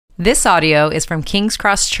This audio is from King's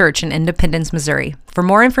Cross Church in Independence, Missouri. For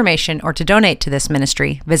more information or to donate to this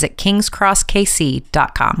ministry, visit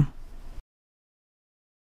kingscrosskc.com.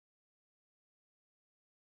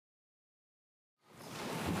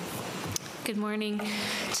 Good morning.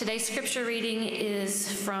 Today's scripture reading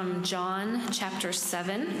is from John chapter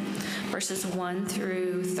 7, verses 1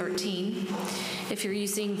 through 13. If you're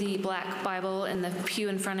using the Black Bible in the pew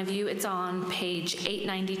in front of you, it's on page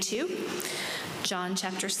 892. John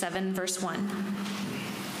chapter 7, verse 1.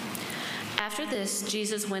 After this,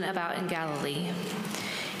 Jesus went about in Galilee.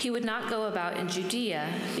 He would not go about in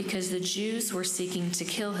Judea because the Jews were seeking to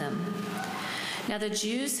kill him. Now the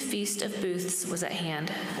Jews' feast of booths was at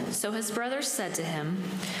hand. So his brothers said to him,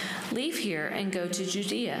 "Leave here and go to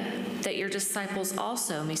Judea, that your disciples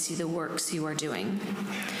also may see the works you are doing.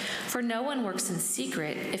 For no one works in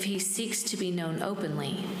secret if he seeks to be known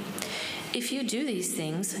openly. If you do these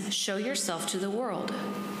things, show yourself to the world."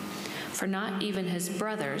 For not even his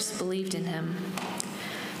brothers believed in him.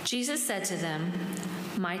 Jesus said to them,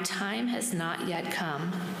 "My time has not yet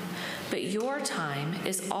come, but your time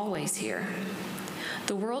is always here.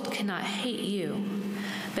 The world cannot hate you,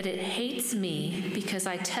 but it hates me because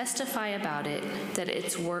I testify about it that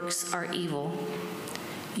its works are evil.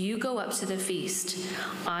 You go up to the feast.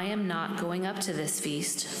 I am not going up to this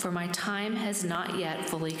feast, for my time has not yet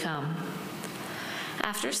fully come."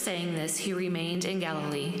 After saying this, he remained in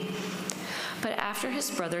Galilee. But after his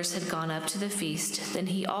brothers had gone up to the feast, then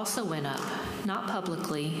he also went up, not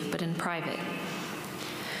publicly, but in private.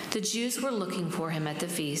 The Jews were looking for him at the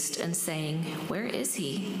feast and saying, "Where is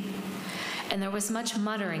he?" And there was much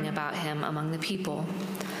muttering about him among the people.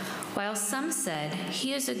 While some said,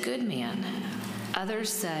 "He is a good man,"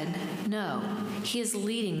 others said, "No, he is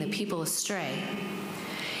leading the people astray."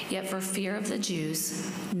 Yet for fear of the Jews,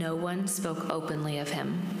 no one spoke openly of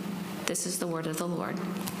him. This is the word of the Lord.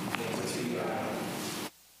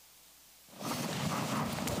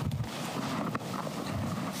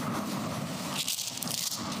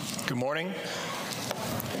 Good morning.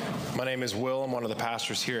 My name is Will. I'm one of the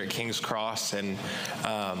pastors here at King's Cross, and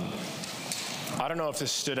I don't know if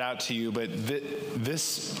this stood out to you, but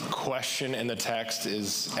this question in the text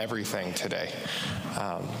is everything today.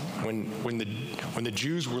 When the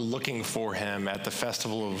Jews were looking for him at the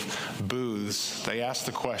Festival of Booths, they asked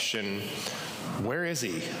the question, "Where is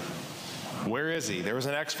he? Where is he?" There was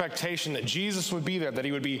an expectation that Jesus would be there, that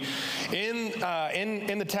he would be in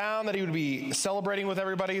the town, that he would be celebrating with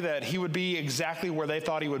everybody, that he would be exactly where they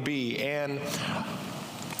thought he would be. And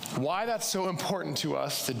why that's so important to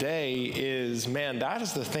us today is, man, that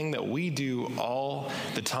is the thing that we do all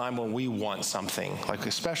the time when we want something, like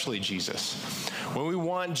especially Jesus. When we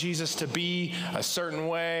want Jesus to be a certain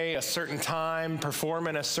way, a certain time, perform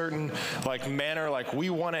in a certain manner, we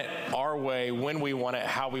want it our way, when we want it,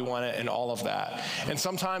 how we want it, and all of that. And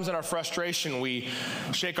sometimes in our frustration, we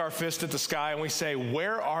shake our fist at the sky and we say,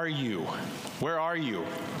 "Where are you? Where are you?"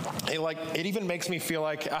 It even makes me feel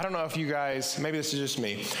like, I don't know if you guys, maybe this is just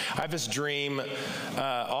me, I have this dream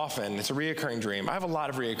often. It's a reoccurring dream. I have a lot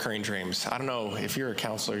of reoccurring dreams. I don't know if you're a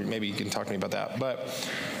counselor, maybe you can talk to me about that. But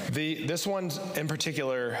this one in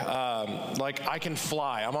particular, I can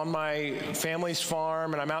fly. I'm on my family's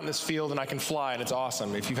farm and I'm out in this field and I can fly, and it's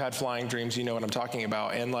awesome. If you've had flying dreams, you know what I'm talking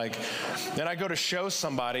about. And then I go to show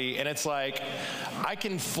somebody and it's I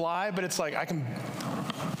can fly, but it's I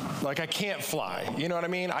can't fly. You know what I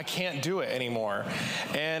mean? I can't do it anymore.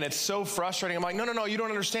 And it's so frustrating. I'm like, no, you don't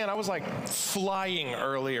understand. I was flying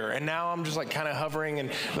earlier and now I'm just kind of hovering, and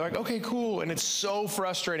they're like, "Okay, cool." And it's so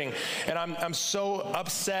frustrating. And I'm so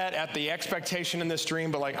upset at the expectation in this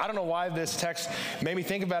dream, but I don't know why this text made me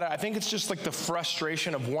think about it. I think it's just the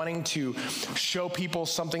frustration of wanting to show people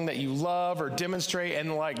something that you love or demonstrate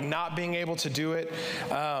and not being able to do it.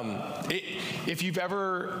 If you've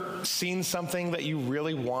ever seen something that you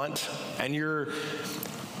really want and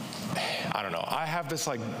I don't know. I have this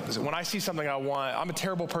when I see something I want, I'm a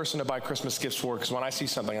terrible person to buy Christmas gifts for, because when I see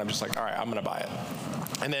something, I'm just all right, I'm going to buy it.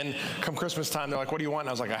 And then come Christmas time, they're like, "What do you want?" And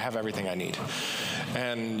I was like, "I have everything I need."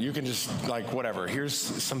 And you can just whatever. Here's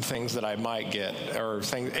some things that I might get, or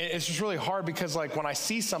things. It's just really hard because when I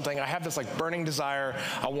see something, I have this burning desire.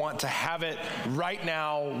 I want to have it right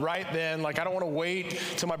now, right then. I don't want to wait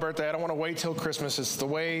till my birthday. I don't want to wait till Christmas. It's the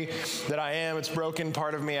way that I am. It's broken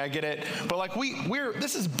part of me. I get it. But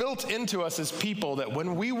this is built into us as people, that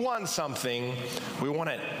when we want something, we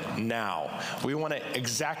want it now. We want it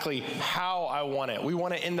exactly how I want it. We want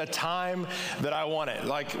want it in the time that I want it.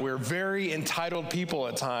 Like, we're very entitled people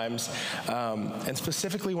at times. And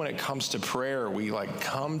specifically when it comes to prayer, we like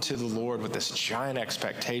come to the Lord with this giant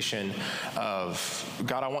expectation of,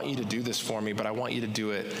 God, I want you to do this for me, but I want you to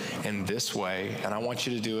do it in this way. And I want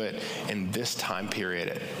you to do it in this time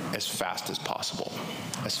period as fast as possible.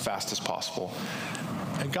 As fast as possible.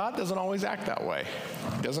 And God doesn't always act that way.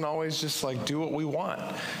 He doesn't always just like do what we want.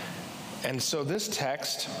 And so this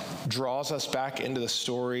text draws us back into the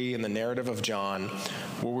story and the narrative of John,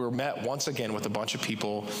 where we're met once again with a bunch of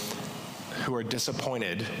people who are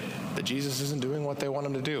disappointed that Jesus isn't doing what they want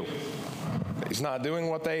him to do. He's not doing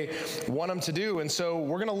what they want him to do. And so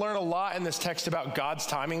we're going to learn a lot in this text about God's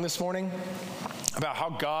timing this morning, about how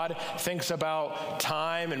God thinks about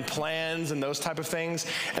time and plans and those type of things.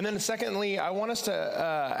 And then secondly, I want us to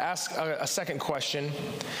ask a second question.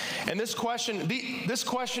 And this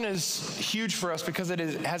question is huge for us because it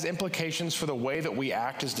has implications for the way that we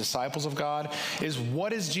act as disciples of God, is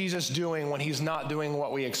what is Jesus doing when he's not doing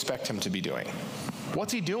what we expect him to be doing?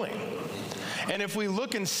 What's he doing? And if we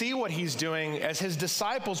look and see what he's doing as his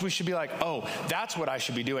disciples, we should be like, oh, that's what I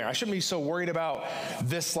should be doing. I shouldn't be so worried about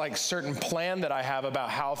this like certain plan that I have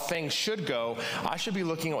about how things should go. I should be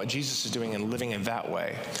looking at what Jesus is doing and living in that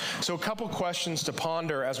way. So a couple questions to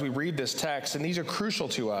ponder as we read this text, and these are crucial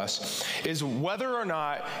to us, is whether or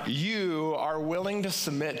not you are willing to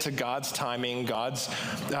submit to God's timing, God's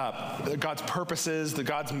purposes,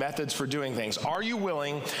 God's methods for doing things. Are you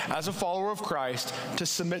willing, as a follower of Christ, to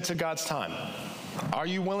submit to God's time? Are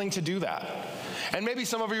you willing to do that? And maybe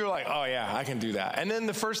some of you are like, oh yeah, I can do that. And then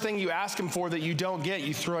the first thing you ask him for that you don't get,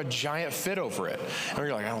 you throw a giant fit over it. And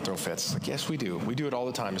you're like, I don't throw fits. It's like, yes, we do. We do it all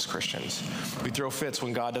the time as Christians. We throw fits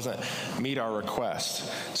when God doesn't meet our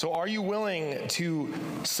request. So are you willing to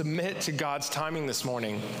submit to God's timing this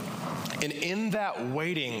morning? And in that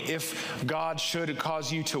waiting, if God should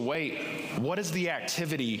cause you to wait, what is the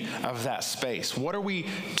activity of that space? What are we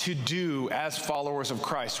to do as followers of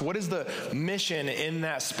Christ? What is the mission in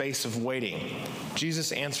that space of waiting?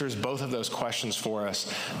 Jesus answers both of those questions for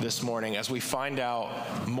us this morning as we find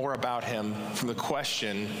out more about him from the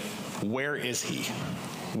question, where is he?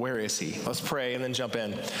 Where is he? Let's pray and then jump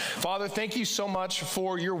in. Father, thank you so much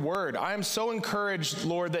for your word. I am so encouraged,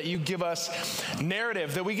 Lord, that you give us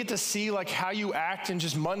narrative, that we get to see like how you act in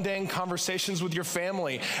just mundane conversations with your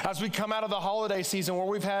family. As we come out of the holiday season where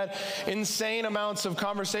we've had insane amounts of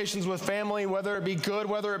conversations with family, whether it be good,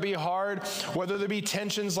 whether it be hard, whether there be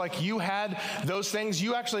tensions, like you had those things.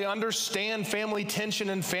 You actually understand family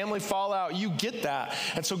tension and family fallout. You get that.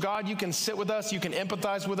 And so God, you can sit with us, you can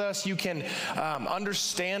empathize with us, you can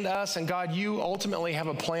understand us, and God, you ultimately have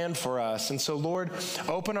a plan for us. And so, Lord,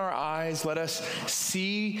 open our eyes. Let us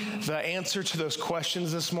see the answer to those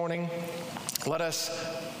questions this morning. Let us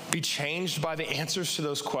be changed by the answers to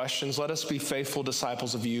those questions. Let us be faithful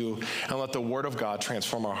disciples of you, and let the word of God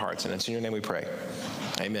transform our hearts. And it's in your name we pray.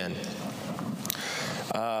 Amen.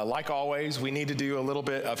 Like always, we need to do a little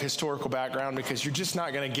bit of historical background because you're just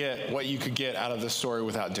not going to get what you could get out of this story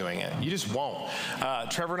without doing it. You just won't.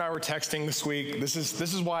 Trevor and I were texting this week. This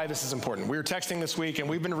is why this is important. We were texting this week, and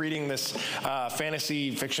we've been reading this fantasy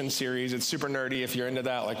fiction series. It's super nerdy. If you're into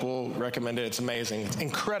that, like, we'll recommend it. It's amazing. It's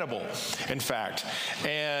incredible, in fact.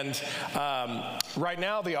 And right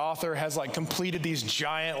now, the author has like completed these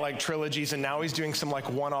giant like trilogies, and now he's doing some like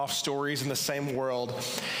one-off stories in the same world.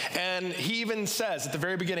 And he even says at the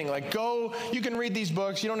very beginning, like, go, you can read these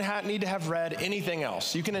books. You don't need to have read anything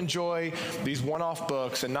else. You can enjoy these one-off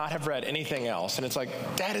books and not have read anything else. And it's like,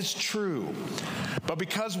 that is true. But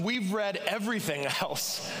because we've read everything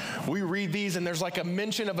else, we read these and there's like a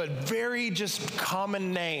mention of a very just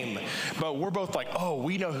common name. But we're both like, oh,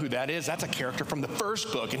 we know who that is. That's a character from the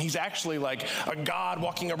first book. And he's actually like a god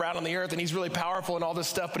walking around on the earth, and he's really powerful and all this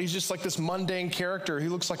stuff. But he's just like this mundane character. He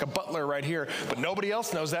looks like a butler right here. But nobody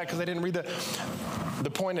else knows that because they didn't read the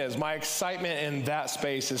point is, my excitement in that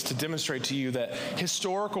space is to demonstrate to you that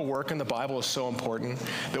historical work in the Bible is so important,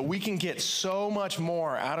 that we can get so much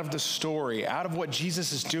more out of the story, out of what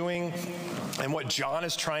Jesus is doing and what John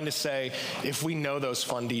is trying to say if we know those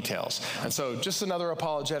fun details. And so just another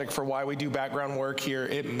apologetic for why we do background work here.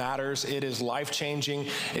 It matters. It is life-changing.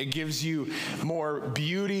 It gives you more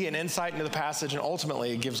beauty and insight into the passage, and ultimately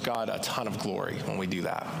it gives God a ton of glory when we do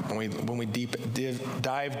that, when we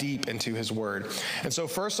dive deep into his word. And so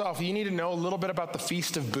first off, you need to know a little bit about the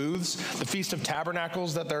Feast of Booths, the Feast of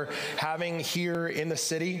Tabernacles that they're having here in the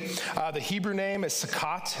city. The Hebrew name is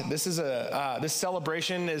Sukkot. This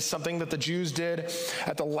celebration is something that the Jews did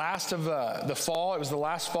at the last of the fall. It was the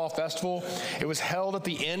last fall festival. It was held at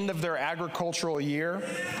the end of their agricultural year.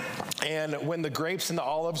 and when the grapes and the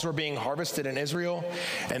olives were being harvested in Israel.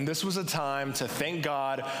 And this was a time to thank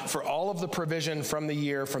God for all of the provision from the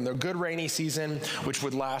year, from the good rainy season, which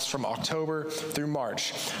would last from October through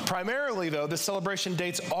March. Primarily, though, this celebration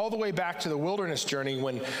dates all the way back to the wilderness journey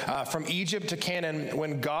when from Egypt to Canaan,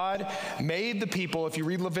 when God made the people, if you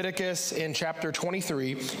read Leviticus in chapter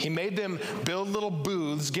 23, he made them build little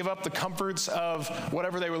booths, give up the comforts of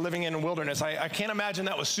whatever they were living in wilderness. I can't imagine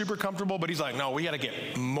that was super comfortable, but he's like, no, we got to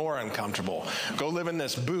get more uncomfortable. Go live in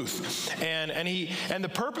this booth. And the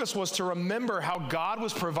purpose was to remember how God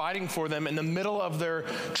was providing for them in the middle of their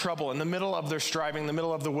trouble, in the middle of their striving, in the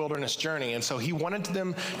middle of the wilderness journey. And so he wanted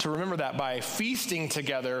them to remember that by feasting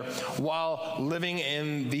together while living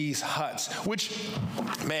in these huts, which,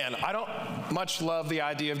 man, I don't much love the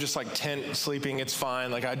idea of just like tent sleeping. It's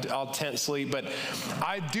fine. Like I'll tent sleep. But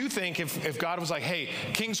I do think if God was like, hey,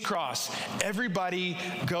 King's Cross, everybody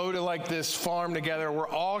go to like this farm together. We're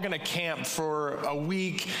all going to camp for a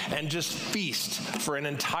week and just feast for an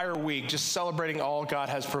entire week, just celebrating all God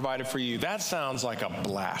has provided for you. That sounds like a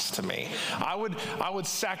blast to me. I would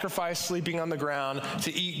sacrifice sleeping on the ground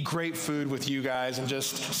to eat great food with you guys and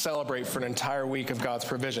just celebrate for an entire week of God's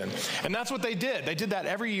provision. And that's what they did. They did that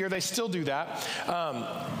every year. They still do that.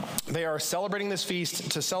 They are celebrating this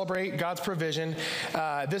feast to celebrate God's provision.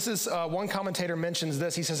 This is one commentator mentions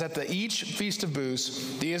this. He says, at each Feast of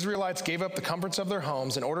Booths, the Israelites gave up the comforts of their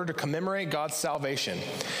homes in order to commemorate God's salvation.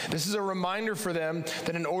 This is a reminder for them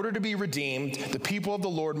that in order to be redeemed, the people of the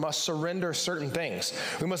Lord must surrender certain things.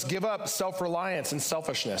 We must give up self-reliance and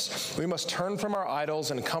selfishness. We must turn from our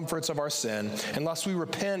idols and comforts of our sin. Unless we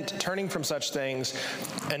repent, turning from such things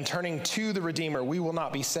and turning to the Redeemer, we will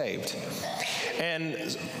not be saved.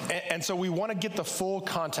 And so we want to get the full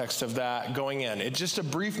context of that going in. It's just a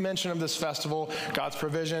brief mention of this festival, God's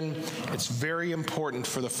provision. It's very important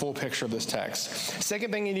for the full picture of this text.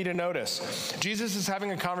 Second thing you need to notice, Jesus is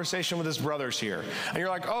having a conversation with his brothers here. And you're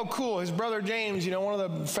like, oh, cool, his brother James, one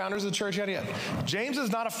of the founders of the church, yada, yada. James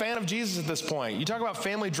is not a fan of Jesus at this point. You talk about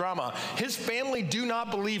family drama. His family do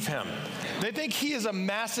not believe him. They think he is a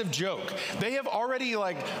massive joke. They have already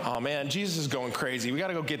like, oh man, Jesus is going crazy. We got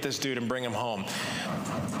to go get this dude and bring him home.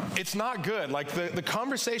 It's not good. Like the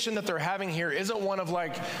conversation that they're having here isn't one of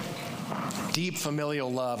like deep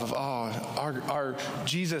familial love of, our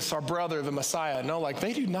Jesus, our brother, the Messiah. No, like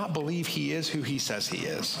they do not believe he is who he says he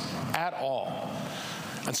is at all.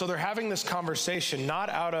 And so they're having this conversation not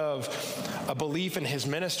out of a belief in his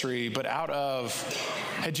ministry, but out of,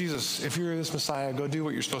 hey, Jesus, if you're this Messiah, go do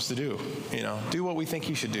what you're supposed to do. Do what we think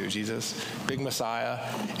you should do, Jesus, big Messiah.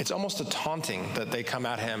 It's almost a taunting that they come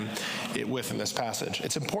at him with in this passage.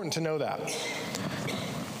 It's important to know that.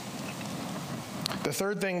 The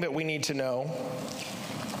third thing that we need to know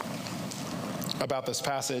about this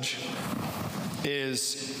passage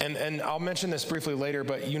is, and I'll mention this briefly later,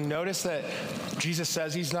 but you notice that Jesus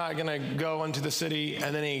says he's not going to go into the city,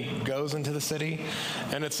 and then he goes into the city.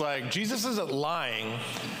 And it's like, Jesus isn't lying.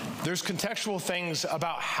 There's contextual things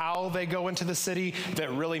about how they go into the city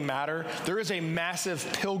that really matter. There is a massive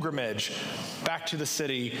pilgrimage back to the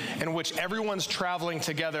city in which everyone's traveling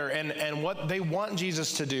together. And what they want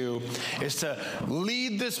Jesus to do is to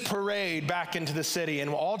lead this parade back into the city.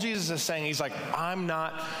 And all Jesus is saying, he's like, I'm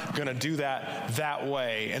not going to do that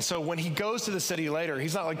way. And so when he goes to the city later,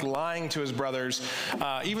 he's not like lying to his brothers,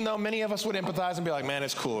 even though many of us would empathize and be like, man,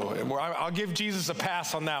 it's cool. I'll give Jesus a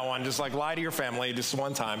pass on that one. Just like lie to your family just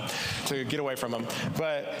one time to get away from him.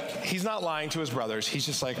 But he's not lying to his brothers. He's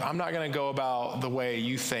just like, I'm not going to go about the way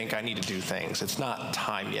you think I need to do things. It's not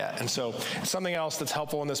time yet. And so something else that's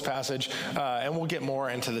helpful in this passage, and we'll get more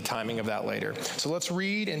into the timing of that later. So let's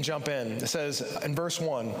read and jump in. It says in verse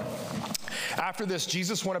 1, after this,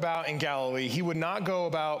 Jesus went about in Galilee. He would not go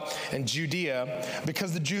about in Judea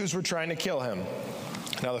because the Jews were trying to kill him.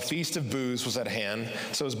 Now the Feast of Booths was at hand,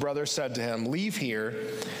 so his brothers said to him, leave here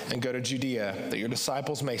and go to Judea, that your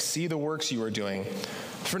disciples may see the works you are doing.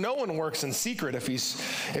 For no one works in secret if he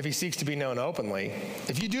seeks to be known openly.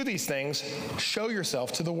 If you do these things, show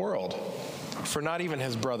yourself to the world. For not even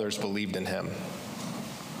his brothers believed in him.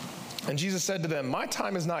 And Jesus said to them, my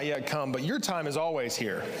time is not yet come, but your time is always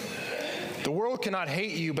here. The world cannot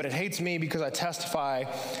hate you, but it hates me because I testify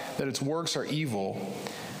that its works are evil.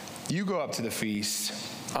 You go up to the feast.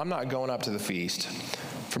 I'm not going up to the feast,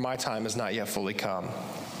 for my time has not yet fully come.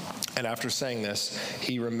 And after saying this,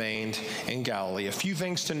 he remained in Galilee. A few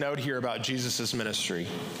things to note here about Jesus' ministry.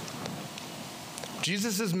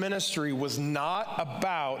 Jesus' ministry was not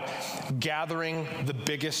about gathering the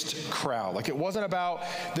biggest crowd. Like, it wasn't about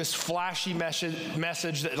this flashy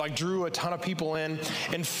message that like drew a ton of people in.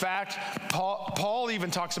 In fact, Paul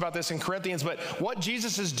even talks about this in Corinthians, but what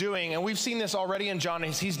Jesus is doing, and we've seen this already in John,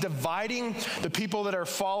 is he's dividing the people that are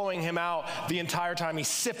following him out the entire time. He's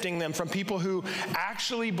sifting them from people who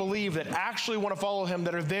actually believe, that actually want to follow him,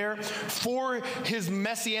 that are there for his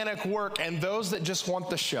messianic work, and those that just want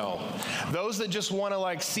the show. Those that just want to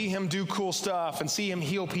like see him do cool stuff and see him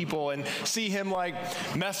heal people and see him like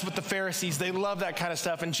mess with the Pharisees. They love that kind of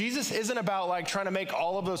stuff. And Jesus isn't about like trying to make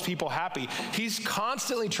all of those people happy. He's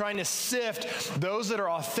constantly trying to sift those that are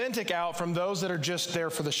authentic out from those that are just there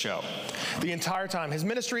for the show. The entire time. His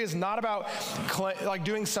ministry is not about like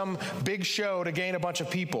doing some big show to gain a bunch of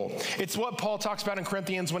people. It's what Paul talks about in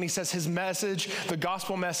Corinthians when he says his message, the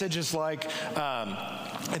gospel message, is like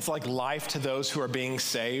it's like life to those who are being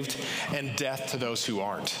saved and death to those who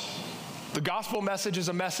aren't. The gospel message is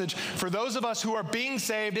a message for those of us who are being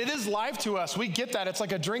saved. It is life to us. We get that. It's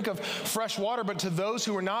like a drink of fresh water, but to those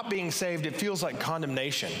who are not being saved, it feels like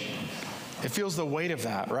condemnation. It feels the weight of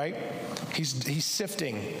that, right? He's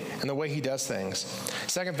sifting in the way he does things.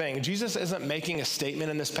 Second thing, Jesus isn't making a statement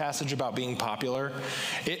in this passage about being popular.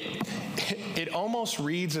 It almost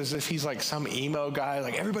reads as if he's like some emo guy,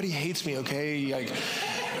 like everybody hates me, okay? Like,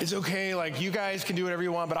 it's okay, like you guys can do whatever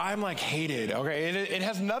you want, but I'm like hated, okay? It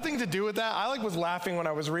has nothing to do with that. I like was laughing when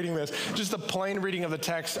I was reading this. Just the plain reading of the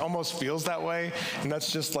text almost feels that way, and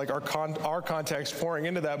that's just like our context pouring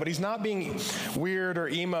into that. But he's not being weird or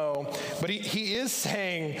emo, but he is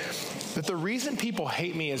saying that the reason people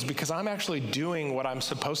hate me is because I'm actually doing what I'm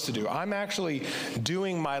supposed to do. I'm actually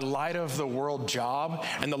doing my light of the world job,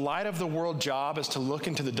 and the light of the world job is to look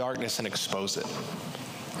into the darkness and expose it.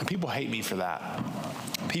 And people hate me for that.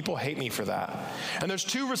 People hate me for that. And there's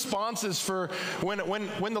two responses for when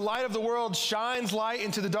the light of the world shines light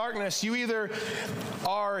into the darkness. You either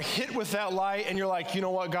are hit with that light and you're like, you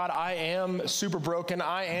know what, God, I am super broken.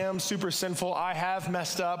 I am super sinful. I have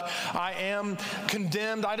messed up. I am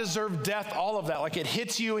condemned. I deserve death, all of that. Like it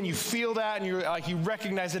hits you and you feel that and you're like, you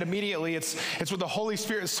recognize it immediately. It's what the Holy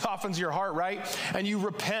Spirit softens your heart, right? And you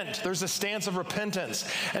repent. There's a stance of repentance.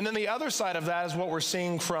 And then the other side of that is what we're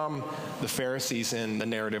seeing from the Pharisees in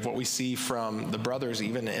the narrative, what we see from the brothers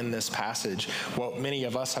even in this passage. What many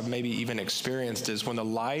of us have maybe even experienced is when the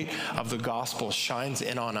light of the gospel shines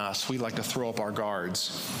in on us, we like to throw up our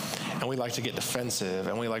guards and we like to get defensive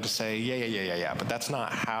and we like to say, yeah, but that's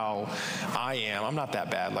not how I am. I'm not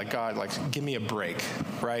that bad. Like, God, like, give me a break,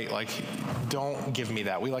 right? Like, don't give me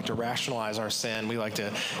that. We like to rationalize our sin. We like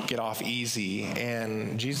to get off easy.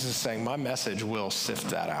 And Jesus is saying, my message will sift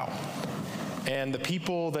that out. And the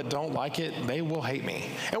people that don't like it, they will hate me.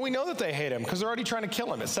 And we know that they hate him because they're already trying to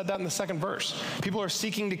kill him. It said that in the second verse. People are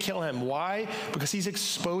seeking to kill him. Why? Because he's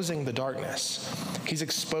exposing the darkness. He's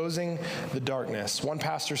exposing the darkness. One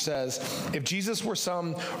pastor says, if Jesus were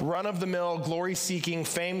some run-of-the-mill, glory-seeking,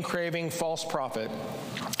 fame-craving false prophet,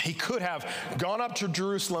 he could have gone up to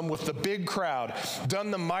Jerusalem with the big crowd,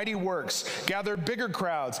 done the mighty works, gathered bigger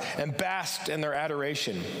crowds, and basked in their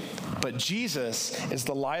adoration. But Jesus is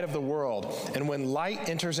the light of the world. And when light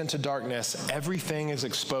enters into darkness, everything is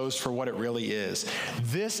exposed for what it really is.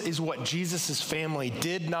 This is what Jesus' family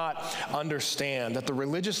did not understand, that the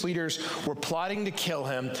religious leaders were plotting to kill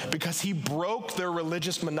him because he broke their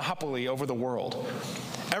religious monopoly over the world.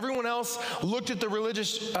 Everyone else looked at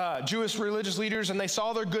the Jewish religious leaders and they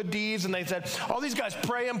saw their good deeds and they said, oh, these guys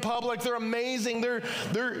pray in public. They're amazing. They're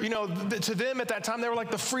to them at that time, they were like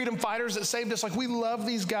the freedom fighters that saved us. Like, we love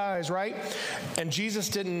these guys, right? And Jesus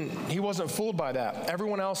he wasn't fooled by that.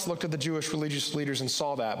 Everyone else looked at the Jewish religious leaders and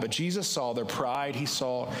saw that, but Jesus saw their pride. He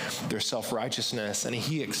saw their self-righteousness and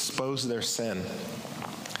he exposed their sin.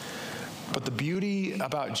 But the beauty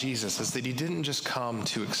about Jesus is that he didn't just come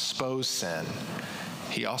to expose sin.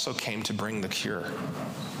 He also came to bring the cure.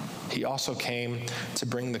 He also came to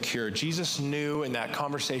bring the cure. Jesus knew in that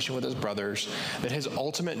conversation with his brothers that his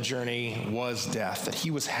ultimate journey was death, that he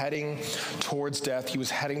was heading towards death. He was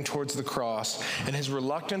heading towards the cross. And his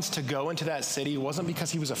reluctance to go into that city wasn't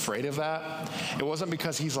because he was afraid of that. It wasn't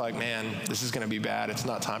because he's like, man, this is going to be bad. It's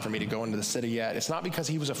not time for me to go into the city yet. It's not because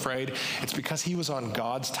he was afraid. It's because he was on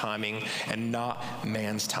God's timing and not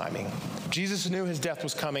man's timing. Jesus knew his death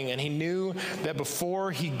was coming, and he knew that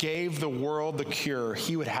before he gave the world the cure,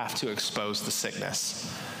 he would have to expose the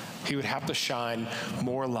sickness. He would have to shine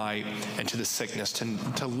more light into the sickness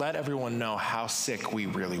to let everyone know how sick we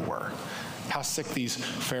really were, how sick these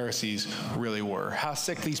Pharisees really were, how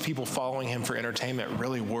sick these people following him for entertainment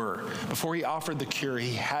really were. Before he offered the cure,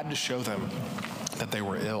 he had to show them that they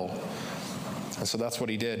were ill. And so that's what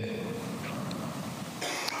he did.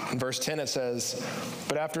 In verse 10 it says,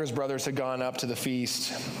 "But after his brothers had gone up to the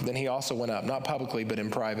feast, then he also went up, not publicly but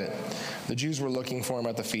in private. The Jews were looking for him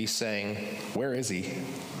at the feast, saying, 'Where is he?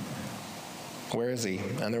 Where is he?'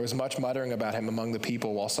 And there was much muttering about him among the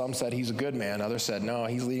people, while some said, 'He's a good man.' Others said, 'No,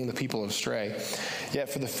 he's leading the people astray.' Yet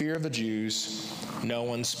for the fear of the Jews, no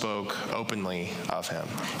one spoke openly of him."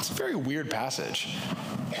 It's a very weird passage.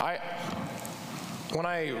 When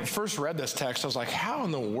I first read this text, I was like, how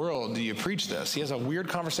in the world do you preach this? He has a weird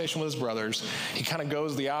conversation with his brothers. He kind of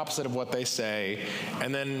goes the opposite of what they say.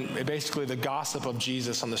 And then basically the gossip of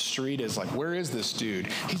Jesus on the street is like, where is this dude?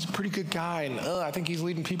 He's a pretty good guy, and I think he's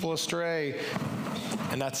leading people astray.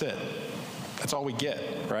 And that's it. That's all we get,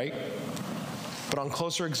 right? But on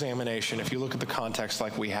closer examination, if you look at the context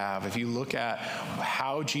like we have, if you look at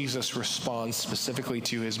how Jesus responds specifically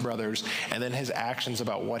to his brothers and then his actions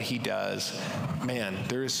about what he does, man,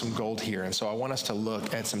 there is some gold here. And so I want us to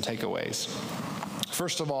look at some takeaways.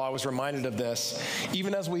 First of all, I was reminded of this,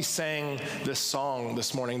 even as we sang this song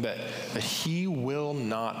this morning, that he will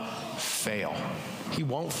not fail. He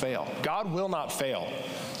won't fail. God will not fail.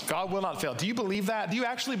 God will not fail. Do you believe that? Do you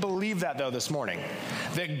actually believe that, though, this morning?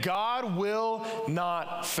 That God will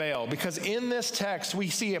not fail? Because in this text, we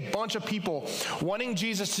see a bunch of people wanting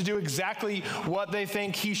Jesus to do exactly what they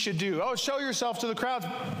think he should do. Oh, show yourself to the crowd,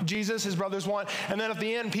 Jesus, his brothers want. And then at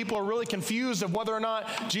the end, people are really confused of whether or not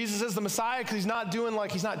Jesus is the Messiah, because he's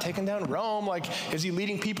not taking down Rome. Like, is he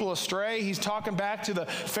leading people astray? He's talking back to the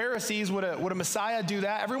Pharisees. Would a Messiah do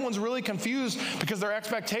that? Everyone's really confused because their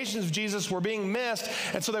expectations of Jesus were being missed.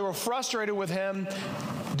 And so they were frustrated with him.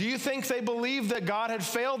 Do you think they believed that God had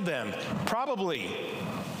failed them? Probably.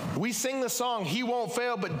 We sing the song, he won't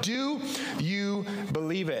fail, but do you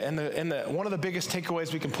believe it? And one of the biggest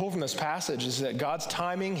takeaways we can pull from this passage is that God's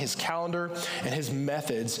timing, his calendar, and his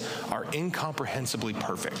methods are incomprehensibly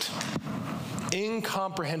perfect.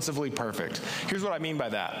 Incomprehensibly perfect. Here's what I mean by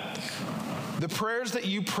that. The prayers that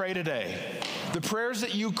you pray today, the prayers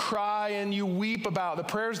that you cry and you weep about, the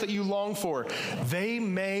prayers that you long for, they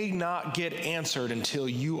may not get answered until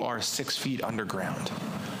you are 6 feet underground.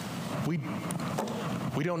 We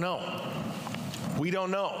don't know. We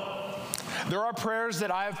don't know. There are prayers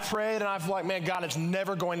that I've prayed and I've like, man, God is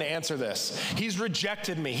never going to answer this. He's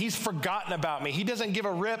rejected me. He's forgotten about me. He doesn't give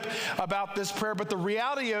a rip about this prayer. But the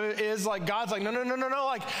reality of it is, like, God's like, no.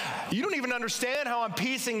 Like, you don't even understand how I'm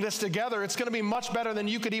piecing this together. It's going to be much better than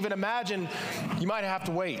you could even imagine. You might have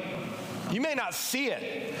to wait. You may not see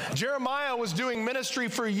it. Jeremiah was doing ministry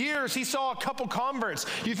for years. He saw a couple converts.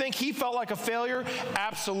 You think he felt like a failure?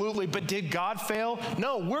 Absolutely. But did God fail?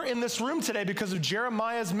 No, we're in this room today because of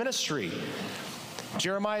Jeremiah's ministry.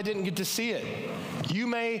 Jeremiah didn't get to see it. You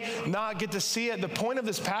may not get to see it. The point of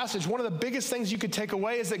this passage, one of the biggest things you could take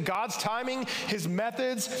away is that God's timing, his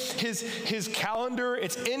methods, his calendar,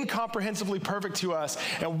 it's incomprehensibly perfect to us.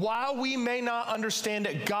 And while we may not understand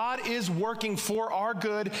it, God is working for our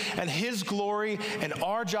good and his glory, and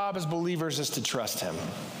our job as believers is to trust him.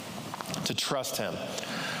 To trust him.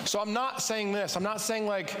 So I'm not saying this. I'm not saying,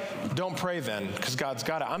 like, don't pray then, because God's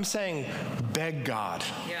got it. I'm saying beg God.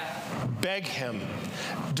 Yeah. Beg him.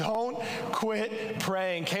 Don't quit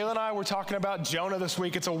praying. Kayla and I were talking about Jonah this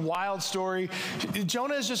week. It's a wild story.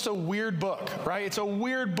 Jonah is just a weird book, right? It's a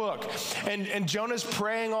weird book. And Jonah's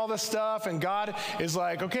praying all this stuff, and God is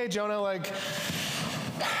like, okay, Jonah, like,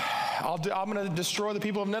 I'm going to destroy the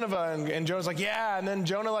people of Nineveh. And Jonah's like, yeah. And then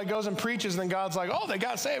Jonah like goes and preaches. And then God's like, oh, they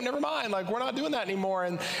got saved. Never mind. Like, we're not doing that anymore.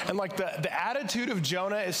 And like the attitude of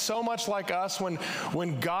Jonah is so much like us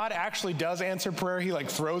when God actually does answer prayer, he like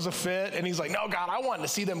throws a fit and he's like, no, God, I want to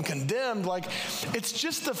see them condemned. Like, it's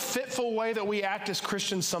just the fitful way that we act as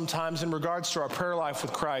Christians sometimes in regards to our prayer life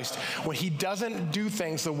with Christ. When he doesn't do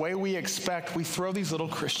things the way we expect, we throw these little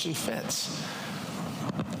Christian fits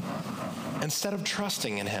instead of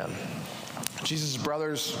trusting in him. Jesus'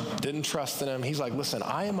 brothers didn't trust in him. He's like, listen,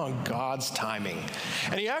 I am on God's timing.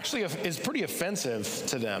 And he actually is pretty offensive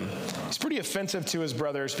to them. He's pretty offensive to his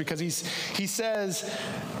brothers because he says,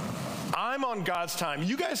 I'm on God's time.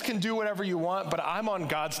 You guys can do whatever you want, but I'm on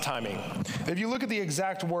God's timing. If you look at the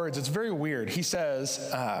exact words, it's very weird. He says,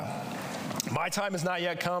 my time has not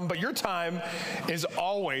yet come, but your time is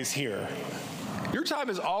always here. Your time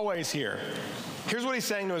is always here. Here's what he's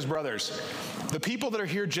saying to his brothers. The people that are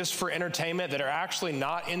here just for entertainment, that are actually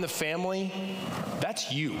not in the family,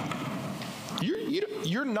 that's you.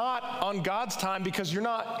 You're not on God's time because you're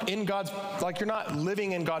not in God's, like, you're not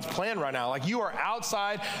living in God's plan right now. Like, you are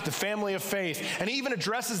outside the family of faith. And he even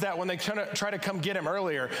addresses that when they try to come get him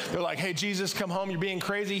earlier. They're like, hey, Jesus, come home. You're being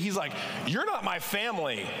crazy. He's like, you're not my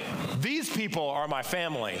family. These people are my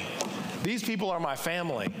family. These people are my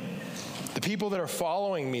family. The people that are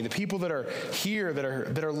following me, the people that are here,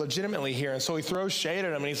 that are legitimately here. And so he throws shade at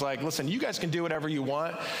him, and he's like, listen, you guys can do whatever you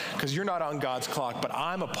want because you're not on God's clock, but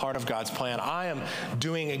I'm a part of God's plan. I am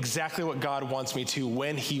doing exactly what God wants me to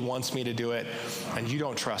when he wants me to do it, and you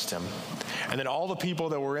don't trust him. And then all the people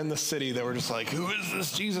that were in the city that were just like, who is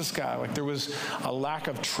this Jesus guy? Like, there was a lack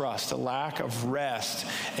of trust, a lack of rest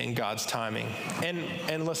in God's timing.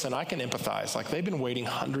 And listen, I can empathize. Like, they've been waiting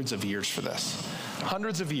hundreds of years for this.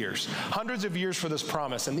 Hundreds of years for this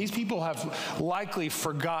promise. And these people have likely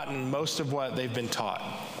forgotten most of what they've been taught.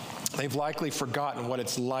 They've likely forgotten what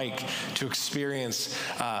it's like to experience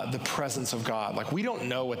the presence of God. Like, we don't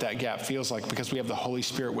know what that gap feels like because we have the Holy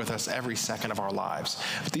Spirit with us every second of our lives.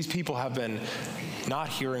 But these people have been not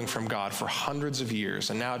hearing from God for hundreds of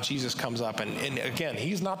years. And now Jesus comes up, and again,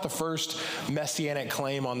 he's not the first messianic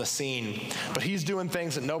claim on the scene, but he's doing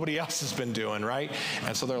things that nobody else has been doing, right?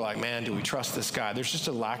 And so they're like, man, do we trust this guy? There's just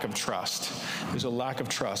a lack of trust. There's a lack of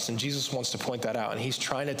trust. And Jesus wants to point that out. And he's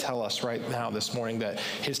trying to tell us right now this morning that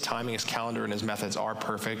his timing, his calendar, and his methods are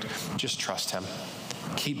perfect. Just trust him.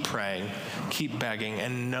 Keep praying, keep begging,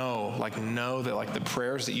 and know that the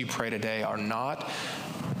prayers that you pray today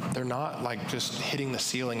they're not like just hitting the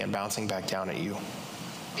ceiling and bouncing back down at you.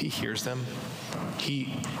 He hears them.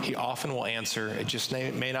 He often will answer. It just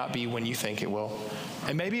may not be when you think it will.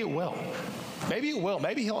 And maybe it will. Maybe it will.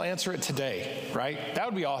 Maybe he'll answer it today, right? That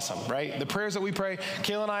would be awesome, right? The prayers that we pray,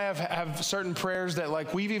 Kayla and I have certain prayers that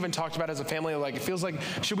like we've even talked about as a family. Like, it feels like,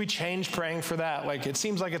 should we change praying for that? Like, it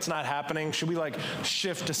seems like it's not happening. Should we like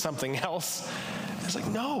shift to something else? It's like,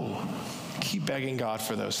 no. Keep begging God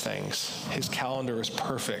for those things. His calendar is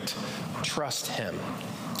perfect. Trust him.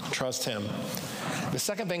 Trust him. The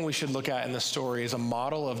second thing we should look at in this story is a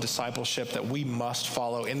model of discipleship that we must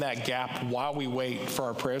follow in that gap while we wait for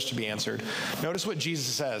our prayers to be answered. Notice what Jesus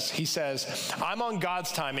says. He says, I'm on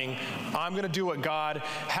God's timing. I'm going to do what God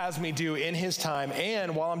has me do in his time.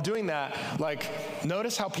 And while I'm doing that,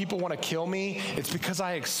 notice how people want to kill me. It's because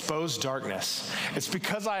I expose darkness. It's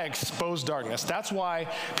because I expose darkness. That's why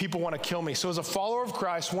people want to kill me. So as a follower of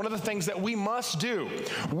Christ, one of the things that we must do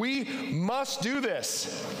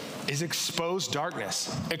this, is expose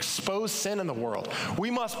darkness, expose sin in the world. We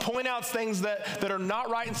must point out things that are not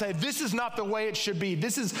right and say, this is not the way it should be.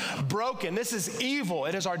 This is broken. This is evil.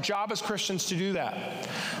 It is our job as Christians to do that.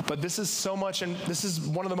 But this is so much, and this is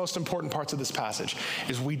one of the most important parts of this passage,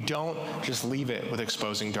 is we don't just leave it with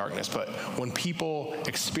exposing darkness. But when people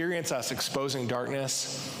experience us exposing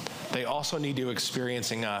darkness, they also need to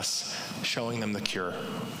experiencing us showing them the cure.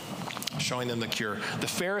 Showing them the cure. The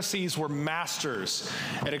Pharisees were masters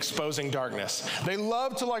at exposing darkness. They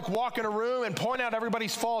loved to walk in a room and point out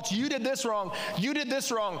everybody's faults. You did this wrong. You did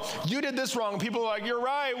this wrong. You did this wrong. People were like, you're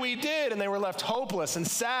right, we did. And they were left hopeless and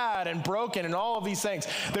sad and broken and all of these things.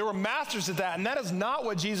 They were masters at that. And that is not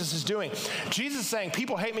what Jesus is doing. Jesus is saying,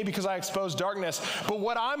 people hate me because I expose darkness. But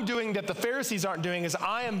what I'm doing that the Pharisees aren't doing is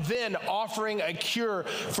I am then offering a cure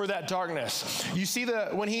for that darkness. You see the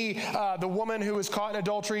woman who was caught in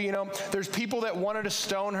adultery, there's people that wanted to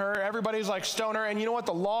stone her. Everybody's like, stone her. And you know what?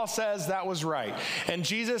 The law says that was right. And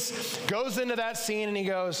Jesus goes into that scene and he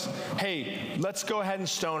goes, hey, let's go ahead and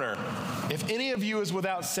stone her. If any of you is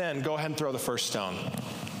without sin, go ahead and throw the first stone.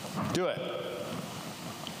 Do it.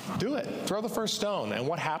 Do it. Throw the first stone. And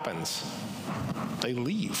what happens? They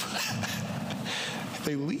leave.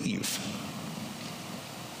 They leave.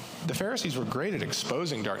 The Pharisees were great at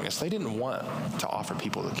exposing darkness. They didn't want to offer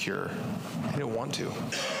people the cure. They didn't want to.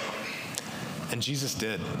 And Jesus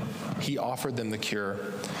did. He offered them the cure.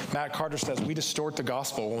 Matt Carter says, we distort the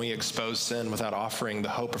gospel when we expose sin without offering the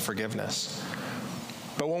hope of forgiveness.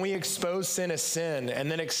 But when we expose sin as sin and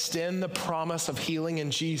then extend the promise of healing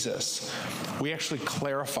in Jesus, we actually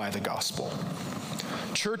clarify the gospel.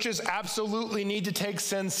 Churches absolutely need to take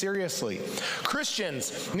sin seriously.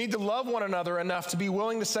 Christians need to love one another enough to be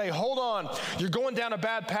willing to say, hold on, you're going down a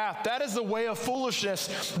bad path. That is the way of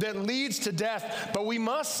foolishness that leads to death. But we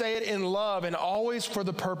must say it in love and always for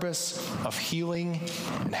the purpose of healing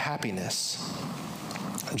and happiness.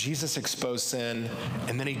 Jesus exposed sin,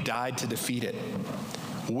 and then he died to defeat it.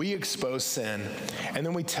 We expose sin, and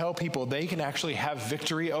then we tell people they can actually have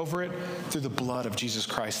victory over it through the blood of Jesus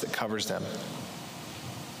Christ that covers them.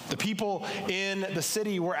 The people in the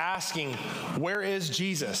city were asking, where is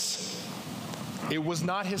Jesus? It was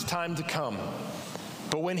not his time to come.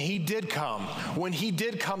 But when he did come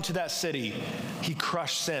to that city, he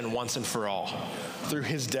crushed sin once and for all through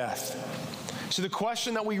his death. So the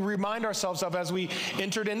question that we remind ourselves of as we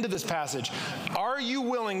entered into this passage, are you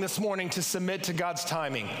willing this morning to submit to God's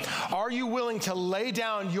timing? Are you willing to lay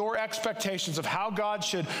down your expectations of how God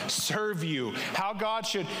should serve you, how God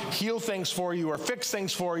should heal things for you or fix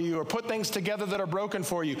things for you or put things together that are broken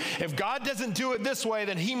for you? If God doesn't do it this way,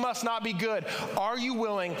 then he must not be good. Are you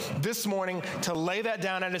willing this morning to lay that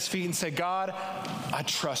down at his feet and say, God, I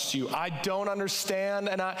trust you. I don't understand,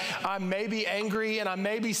 and I may be angry and I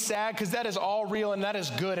may be sad, because that is all real and that is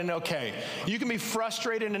good and okay. You can be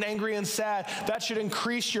frustrated and angry and sad. That should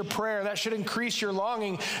increase your prayer. That should increase your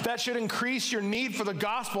longing. That should increase your need for the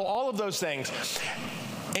gospel, all of those things.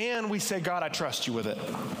 And we say, God, I trust you with it.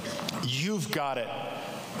 You've got it.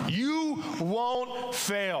 You won't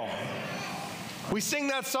fail. We sing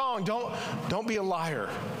that song, don't be a liar.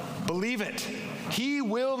 Believe it. He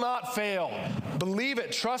will not fail. Believe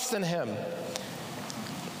it. Trust in him.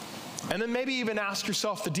 And then maybe even ask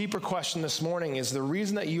yourself the deeper question this morning, is the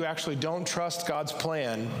reason that you actually don't trust God's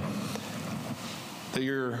plan, that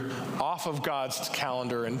you're off of God's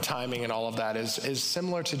calendar and timing and all of that, is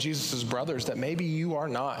similar to Jesus' brothers, that maybe you are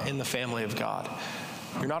not in the family of God.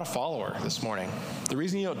 You're not a follower this morning. The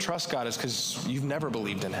reason you don't trust God is because you've never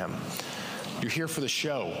believed in him. You're here for the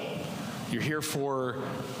show. You're here for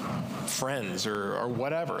friends or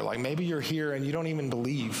whatever. Like maybe you're here and you don't even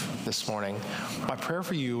believe this morning. My prayer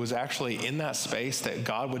for you was actually in that space that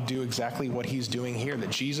God would do exactly what he's doing here,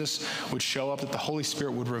 that Jesus would show up, that the Holy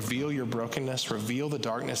Spirit would reveal your brokenness, reveal the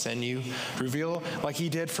darkness in you, reveal, like he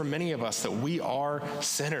did for many of us, that we are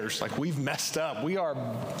sinners, like we've messed up. We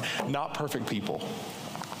are not perfect people.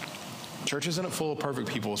 Church isn't full of perfect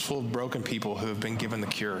people. It's full of broken people who have been given the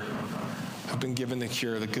cure. Have been given the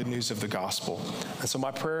cure, the good news of the gospel. And so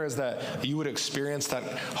my prayer is that you would experience that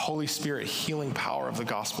Holy Spirit healing power of the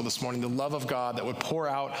gospel this morning, the love of God that would pour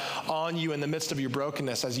out on you in the midst of your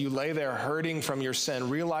brokenness as you lay there hurting from your sin,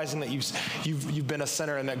 realizing that you've been a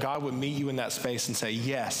sinner, and that God would meet you in that space and say,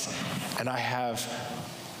 yes, and I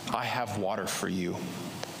have water for you.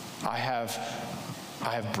 I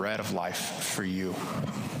have bread of life for you.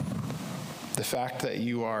 The fact that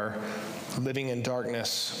you are living in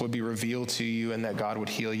darkness would be revealed to you, and that God would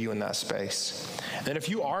heal you in that space. And if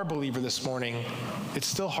you are a believer this morning, it's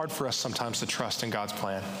still hard for us sometimes to trust in God's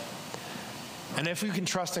plan. And if we can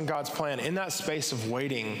trust in God's plan, in that space of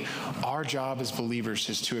waiting, our job as believers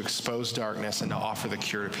is to expose darkness and to offer the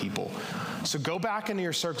cure to people. So go back into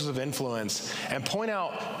your circles of influence and point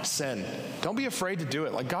out sin. Don't be afraid to do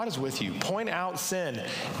it. Like, God is with you. Point out sin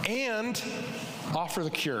and offer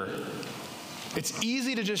the cure. It's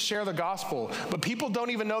easy to just share the gospel, but people don't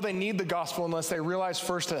even know they need the gospel unless they realize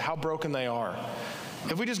first how broken they are.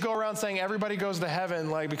 If we just go around saying everybody goes to heaven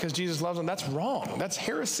like because Jesus loves them, that's wrong. That's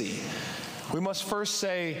heresy. We must first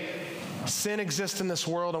say sin exists in this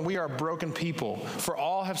world and we are broken people. For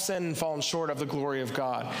all have sinned and fallen short of the glory of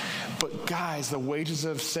God. But guys, the wages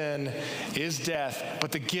of sin is death,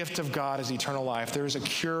 but the gift of God is eternal life. There is a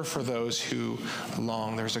cure for those who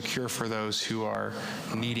long. There's a cure for those who are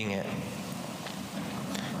needing it.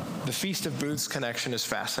 The Feast of Booths connection is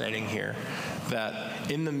fascinating here,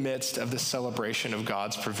 that in the midst of the celebration of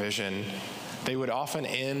God's provision, they would often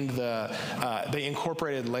end they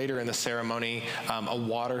incorporated later in the ceremony a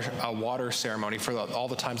water ceremony for all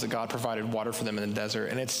the times that God provided water for them in the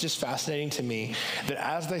desert. And it's just fascinating to me that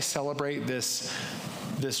as they celebrate this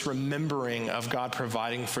remembering of God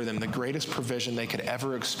providing for them, the greatest provision they could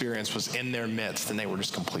ever experience was in their midst, and they were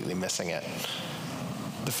just completely missing it.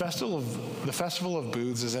 The Festival of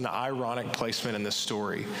Booths is an ironic placement in this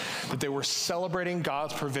story, that they were celebrating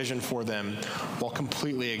God's provision for them while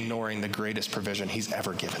completely ignoring the greatest provision he's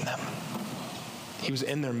ever given them. He was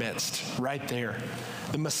in their midst, right there.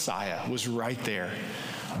 The Messiah was right there.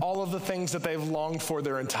 All of the things that they've longed for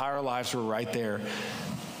their entire lives were right there.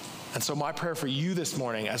 And so my prayer for you this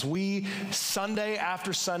morning, as we Sunday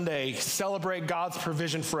after Sunday celebrate God's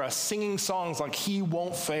provision for us, singing songs like He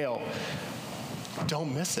Won't Fail,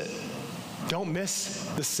 don't miss it. Don't miss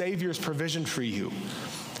the Savior's provision for you.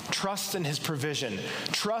 Trust in His provision.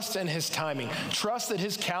 Trust in His timing. Trust that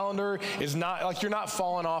His calendar is not, like, you're not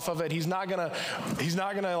falling off of it. He's not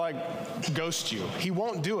gonna like ghost you. He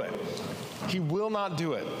won't do it. He will not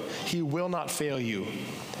do it. He will not fail you.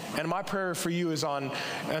 And my prayer for you is on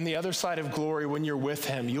the other side of glory, when you're with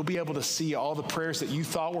Him, you'll be able to see all the prayers that you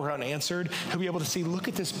thought were unanswered. He'll be able to see, look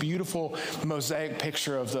at this beautiful mosaic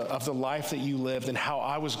picture of the life that you lived and how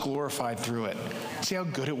I was glorified through it. See how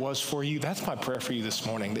good it was for you? That's my prayer for you this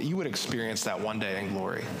morning, that you would experience that one day in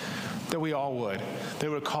glory, that we all would.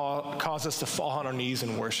 That would cause us to fall on our knees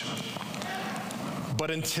and worship.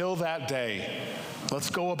 But until that day, Let's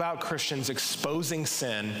go about, Christians, exposing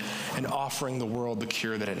sin and offering the world the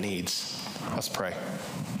cure that it needs. Let's pray.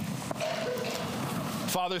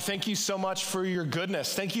 Father, thank you so much for your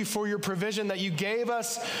goodness. Thank you for your provision that you gave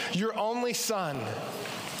us your only Son.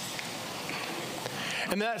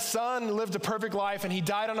 And that Son lived a perfect life, and he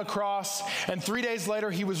died on a cross, and 3 days later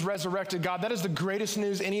he was resurrected. God, that is the greatest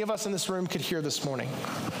news any of us in this room could hear this morning.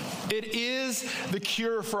 It is the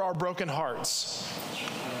cure for our broken hearts.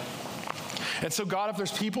 And so, God, if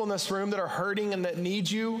there's people in this room that are hurting and that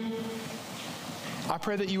need you, I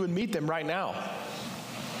pray that you would meet them right now.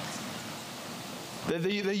 That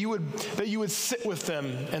you would sit with them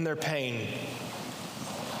in their pain.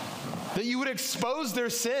 That you would expose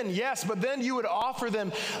their sin, yes, but then you would offer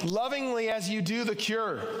them lovingly as you do the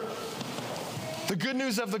cure. The good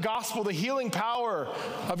news of the gospel, the healing power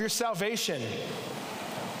of your salvation.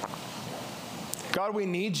 God, we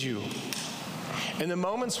need you. In the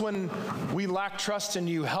moments when we lack trust in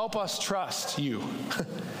you, help us trust you.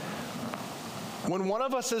 When one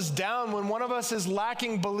of us is down, when one of us is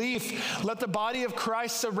lacking belief, let the body of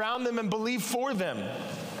Christ surround them and believe for them.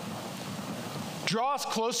 Draw us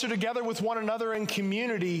closer together with one another in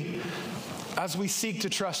community as we seek to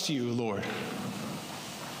trust you, Lord.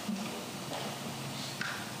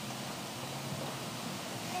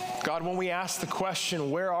 God, when we ask the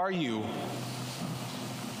question, where are you?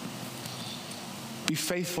 Be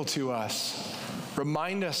faithful to us.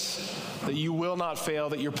 Remind us that you will not fail,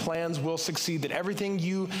 that your plans will succeed, that everything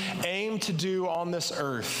you aim to do on this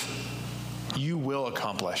earth, you will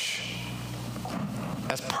accomplish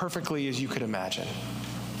as perfectly as you could imagine.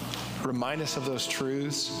 Remind us of those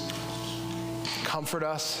truths. Comfort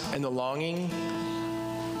us in the longing.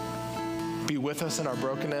 Be with us in our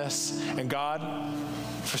brokenness. And God,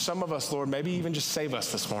 for some of us, Lord, maybe even just save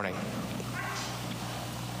us this morning.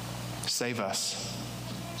 Save us.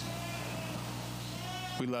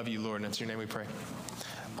 We love you, Lord, and it's in your name we pray.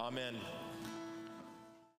 Amen.